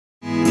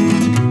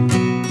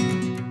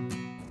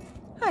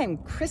I'm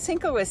Chris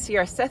Hinkel with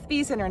Sierra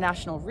Sotheby's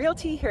International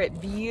Realty here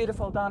at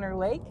beautiful Donner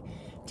Lake.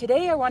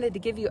 Today I wanted to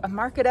give you a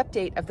market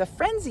update of the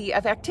frenzy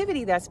of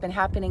activity that's been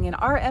happening in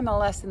our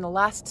MLS in the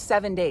last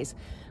 7 days.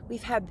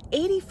 We've had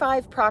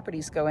 85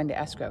 properties go into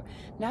escrow.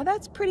 Now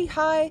that's pretty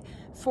high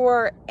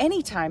for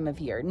any time of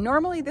year.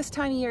 Normally this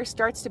time of year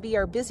starts to be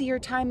our busier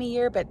time of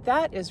year, but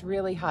that is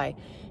really high.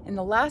 In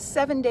the last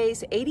 7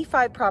 days,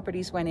 85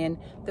 properties went in.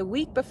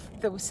 The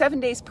 7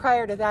 days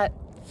prior to that,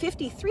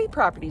 53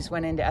 properties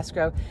went into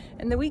escrow,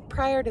 and the week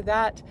prior to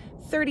that,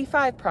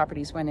 35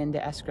 properties went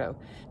into escrow.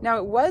 Now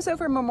it was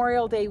over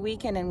Memorial Day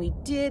weekend, and we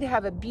did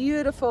have a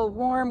beautiful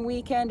warm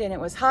weekend, and it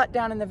was hot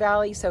down in the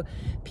valley, so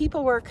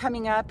people were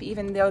coming up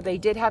even though they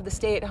did have the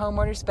stay-at-home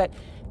orders, but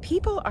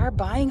people are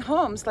buying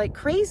homes like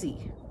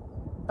crazy.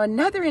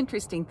 Another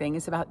interesting thing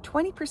is about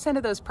 20%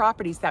 of those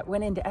properties that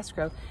went into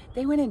escrow,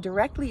 they went in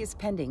directly as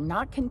pending,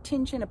 not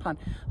contingent upon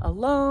a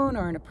loan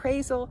or an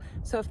appraisal.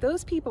 So if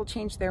those people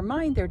change their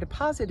mind, their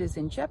deposit is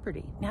in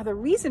jeopardy. Now the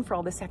reason for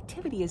all this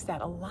activity is that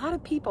a lot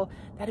of people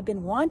that have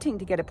been wanting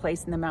to get a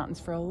place in the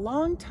mountains for a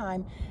long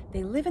time,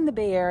 they live in the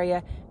Bay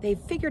Area, they've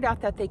figured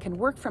out that they can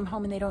work from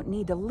home and they don't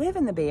need to live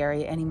in the Bay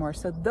Area anymore.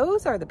 So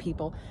those are the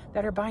people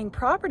that are buying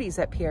properties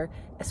up here,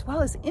 as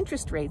well as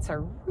interest rates are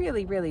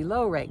really, really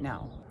low right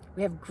now.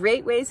 We have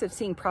great ways of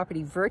seeing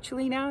property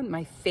virtually now, and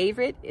my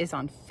favorite is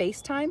on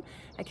FaceTime.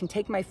 I can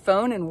take my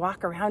phone and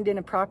walk around in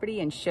a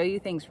property and show you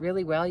things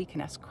really well. You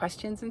can ask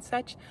questions and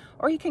such,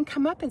 or you can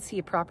come up and see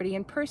a property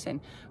in person.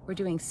 We're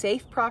doing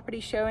safe property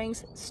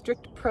showings,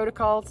 strict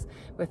protocols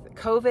with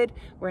COVID,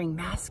 wearing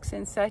masks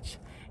and such.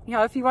 You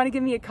know, if you want to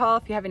give me a call,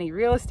 if you have any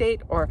real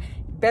estate or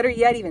better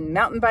yet, even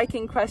mountain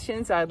biking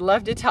questions, I'd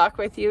love to talk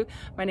with you.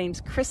 My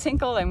name's Chris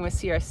Hinkel. I'm with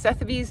Sierra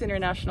Sotheby's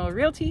International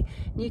Realty,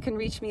 and you can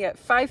reach me at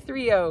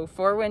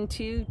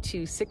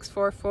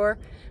 530-412-2644.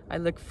 I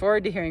look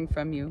forward to hearing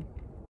from you.